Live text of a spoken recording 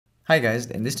Hi guys,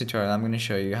 in this tutorial I'm going to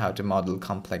show you how to model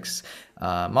complex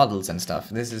models and stuff.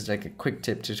 This is like a quick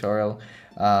tip tutorial.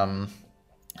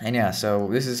 And yeah, so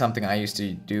this is something I used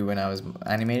to do when I was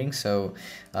animating. So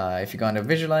if you go into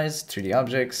visualize 3D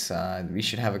objects, we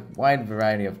should have a wide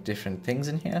variety of different things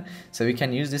in here. So we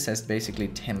can use this as basically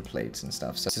templates and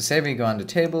stuff. So say we go under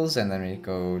tables and then we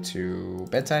go to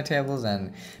bedside tables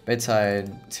and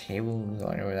bedside tables,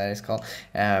 whatever that is called.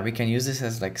 We can use this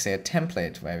as like say a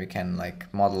template where we can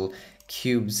like model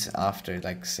cubes after,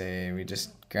 like say we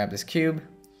just grab this cube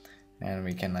and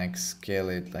we can like scale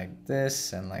it like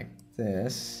this and like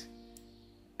this,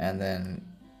 and then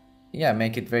yeah,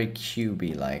 make it very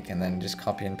cubey like, and then just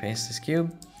copy and paste this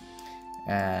cube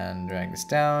and drag this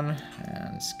down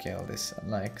and scale this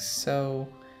like so,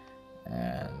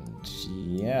 and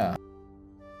yeah.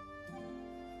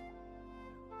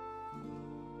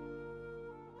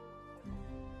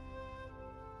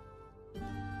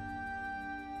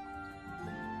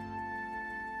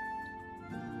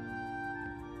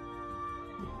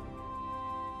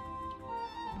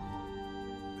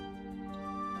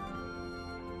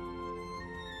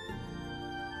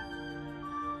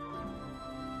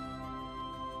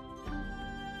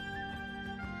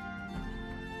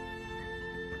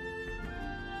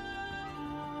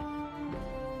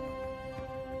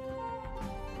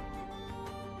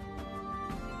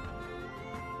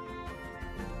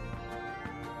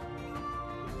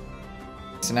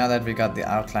 So now that we got the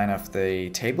outline of the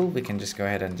table, we can just go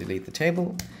ahead and delete the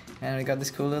table, and we got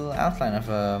this cool little outline of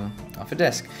a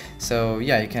desk. So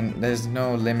yeah, you can. There's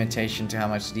no limitation to how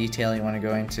much detail you want to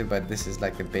go into, but this is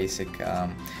like the basic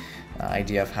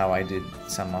idea of how I did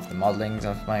some of the modelings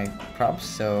of my props.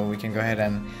 So we can go ahead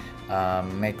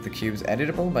and make the cubes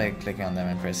editable by clicking on them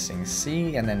and pressing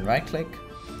C, and then right click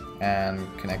and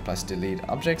connect plus delete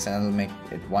objects, and it'll make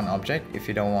it one object. If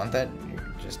you don't want that, you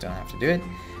just don't have to do it.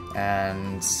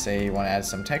 And say you want to add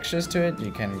some textures to it, you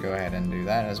can go ahead and do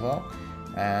that as well.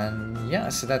 And yeah,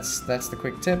 so that's the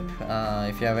quick tip.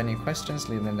 If you have any questions,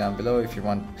 leave them down below. If you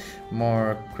want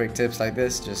more quick tips like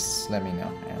this, just let me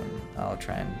know and I'll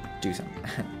try and do some.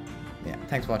 Yeah,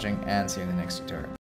 thanks for watching and see you in the next tutorial.